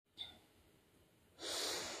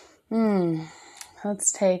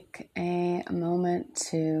Let's take a moment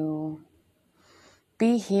to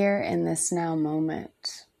be here in this now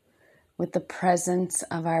moment with the presence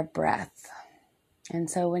of our breath. And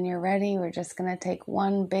so when you're ready, we're just going to take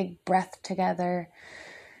one big breath together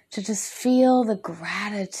to just feel the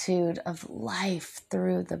gratitude of life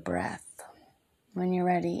through the breath. When you're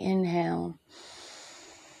ready, inhale,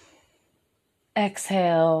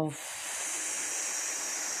 exhale.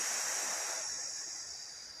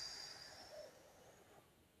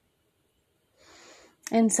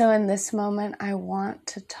 And so in this moment, I want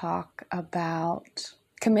to talk about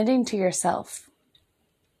committing to yourself.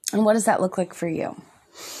 And what does that look like for you?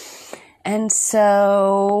 And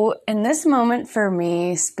so in this moment for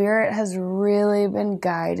me, Spirit has really been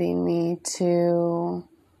guiding me to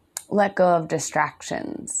let go of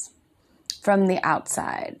distractions from the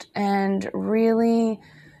outside and really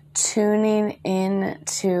tuning in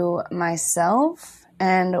to myself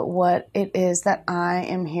and what it is that I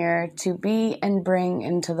am here to be and bring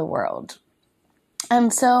into the world.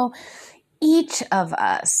 And so each of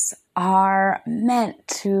us are meant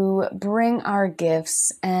to bring our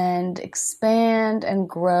gifts and expand and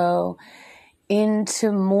grow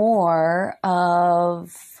into more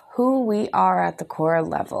of who we are at the core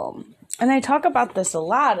level. And I talk about this a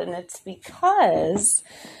lot, and it's because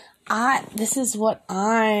this is what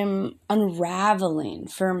I'm unraveling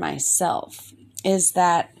for myself, is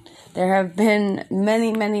that there have been many,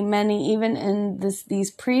 even in these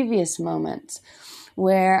previous moments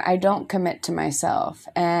where I don't commit to myself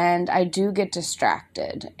and I do get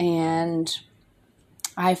distracted, and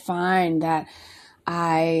I find that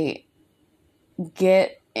I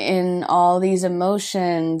get in all these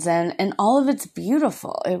emotions and all of it's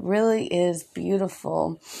beautiful. It really is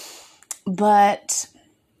beautiful. But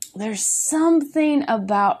there's something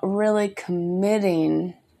about really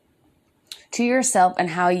committing to yourself and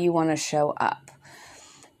how you want to show up.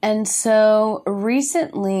 And so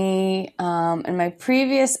recently, in my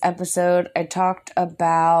previous episode, I talked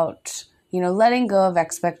about, letting go of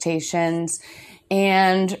expectations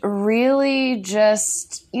and really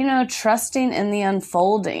just, trusting in the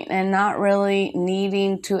unfolding and not really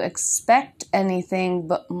needing to expect anything,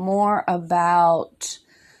 but more about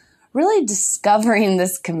really discovering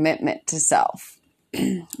this commitment to self.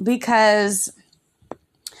 Because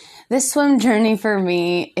this swim journey for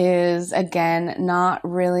me is, again, not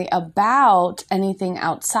really about anything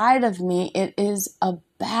outside of me. It is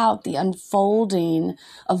about the unfolding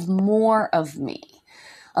of more of me,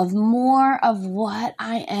 of more of what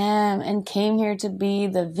I am and came here to be,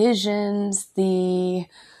 the visions, the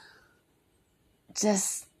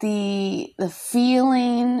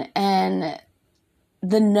feeling and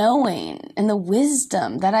the knowing and the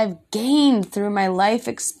wisdom that I've gained through my life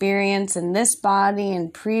experience in this body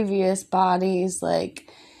and previous bodies.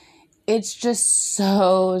 Like, it's just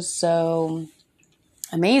so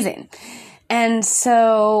amazing. And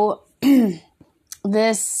so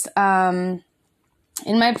this, in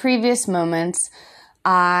my previous moments,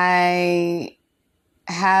 I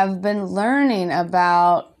have been learning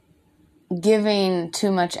about giving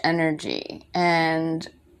too much energy and,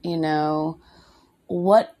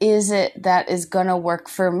 what is it that is going to work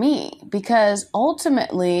for me? Because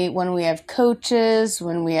ultimately, when we have coaches,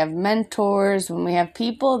 when we have mentors, when we have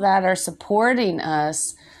people that are supporting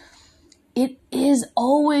us, it is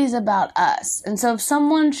always about us. And so if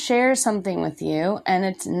someone shares something with you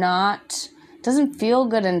and doesn't feel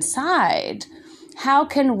good inside, how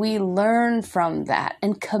can we learn from that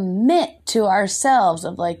and commit to ourselves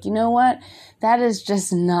of like, you know what? That is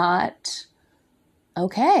just not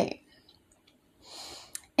okay.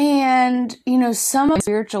 And, some of my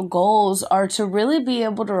spiritual goals are to really be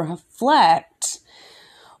able to reflect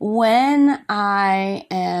when I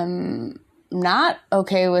am not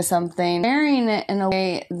okay with something, sharing it in a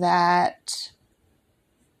way that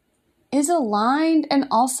is aligned and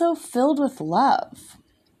also filled with love.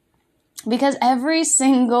 Because every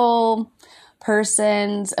single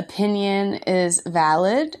person's opinion is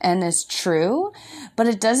valid and is true, but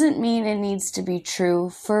it doesn't mean it needs to be true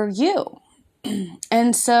for you.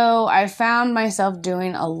 And so I found myself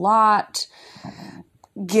doing a lot,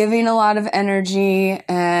 giving a lot of energy,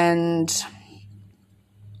 and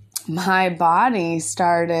my body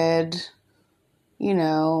started,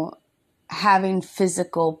 having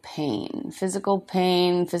physical pain, physical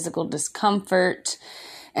discomfort.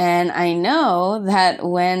 And I know that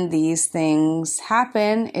when these things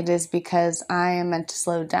happen, it is because I am meant to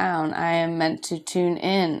slow down. I am meant to tune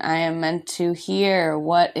in. I am meant to hear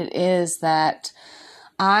what it is that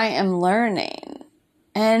I am learning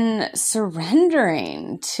and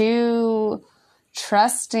surrendering to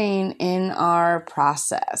trusting in our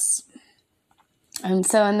process. And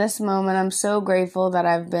so in this moment, I'm so grateful that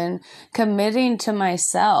I've been committing to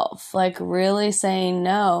myself, like really saying,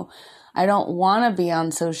 no, I don't want to be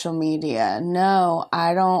on social media. No,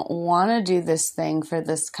 I don't want to do this thing for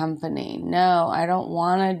this company. No, I don't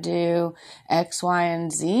want to do X, Y,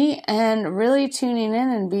 and Z. And really tuning in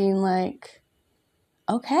and being like,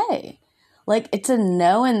 okay, like it's a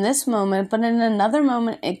no in this moment, but in another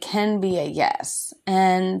moment, it can be a yes.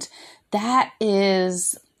 And that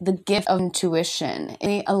is the gift of intuition,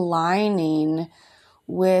 aligning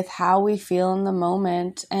with how we feel in the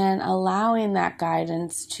moment and allowing that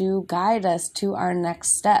guidance to guide us to our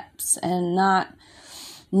next steps and not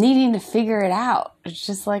needing to figure it out. It's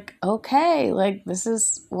just like, okay, like this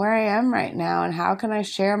is where I am right now, and how can I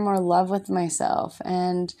share more love with myself,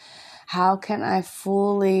 and how can I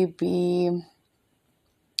fully be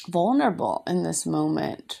vulnerable in this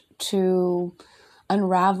moment to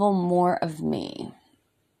unravel more of me.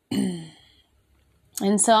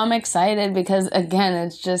 And so I'm excited because, again,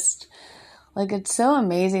 it's just like, it's so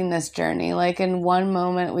amazing, this journey. Like in one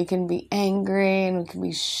moment we can be angry and we can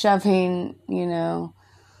be shoving,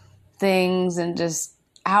 things and just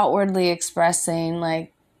outwardly expressing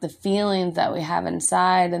like the feelings that we have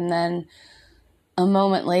inside. And then a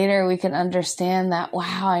moment later we can understand that,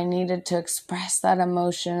 wow, I needed to express that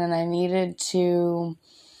emotion and I needed to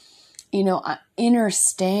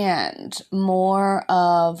understand more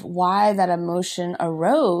of why that emotion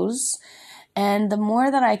arose. And the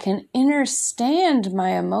more that I can understand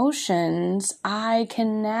my emotions, I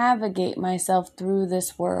can navigate myself through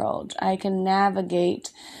this world. I can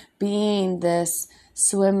navigate being this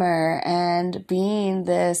swimmer and being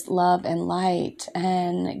this love and light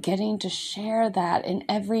and getting to share that in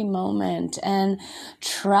every moment and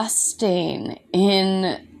trusting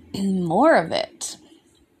in more of it.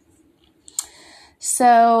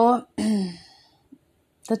 So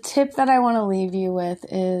the tip that I want to leave you with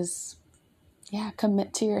is,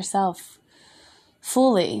 commit to yourself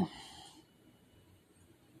fully.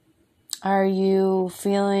 Are you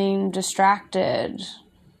feeling distracted?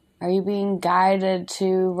 Are you being guided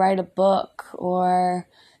to write a book or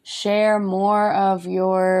share more of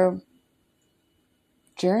your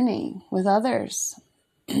journey with others?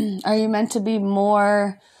 Are you meant to be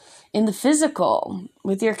more in the physical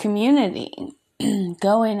with your community?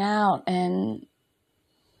 Going out and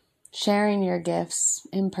sharing your gifts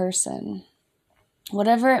in person,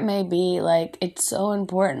 whatever it may be, like it's so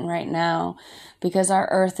important right now because our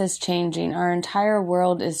earth is changing, our entire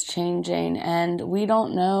world is changing, and we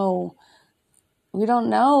don't know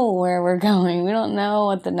where we're going. We don't know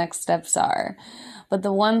what the next steps are. But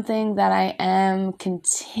the one thing that I am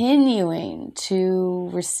continuing to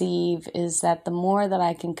receive is that the more that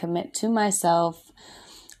I can commit to myself,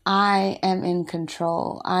 I am in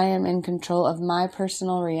control. I am in control of my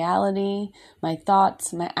personal reality. My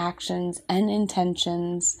thoughts, my actions, and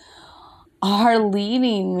intentions are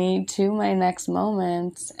leading me to my next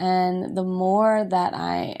moments. And the more that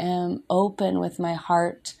I am open with my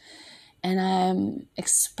heart and I'm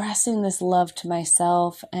expressing this love to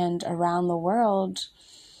myself and around the world,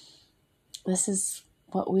 this is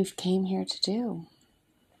what we've came here to do.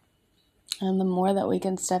 And the more that we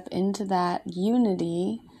can step into that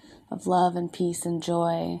unity of love and peace and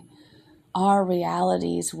joy, our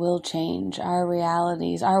realities will change. Our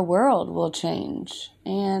world will change.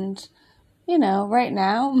 And, right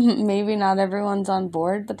now, maybe not everyone's on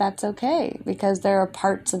board, but that's okay, because there are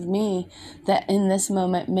parts of me that in this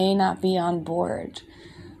moment may not be on board.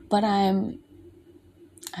 But I'm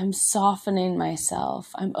softening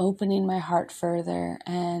myself. I'm opening my heart further,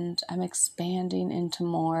 and I'm expanding into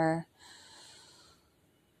more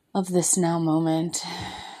of this now moment.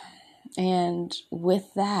 And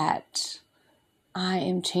with that, I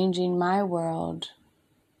am changing my world,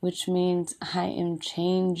 which means I am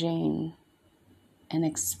changing and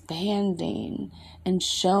expanding and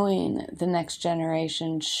showing the next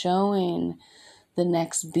generation, showing the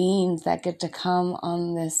next beings that get to come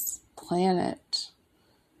on this planet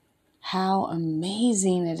how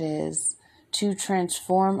amazing it is to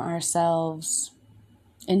transform ourselves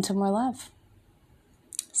into more love.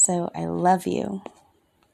 So I love you.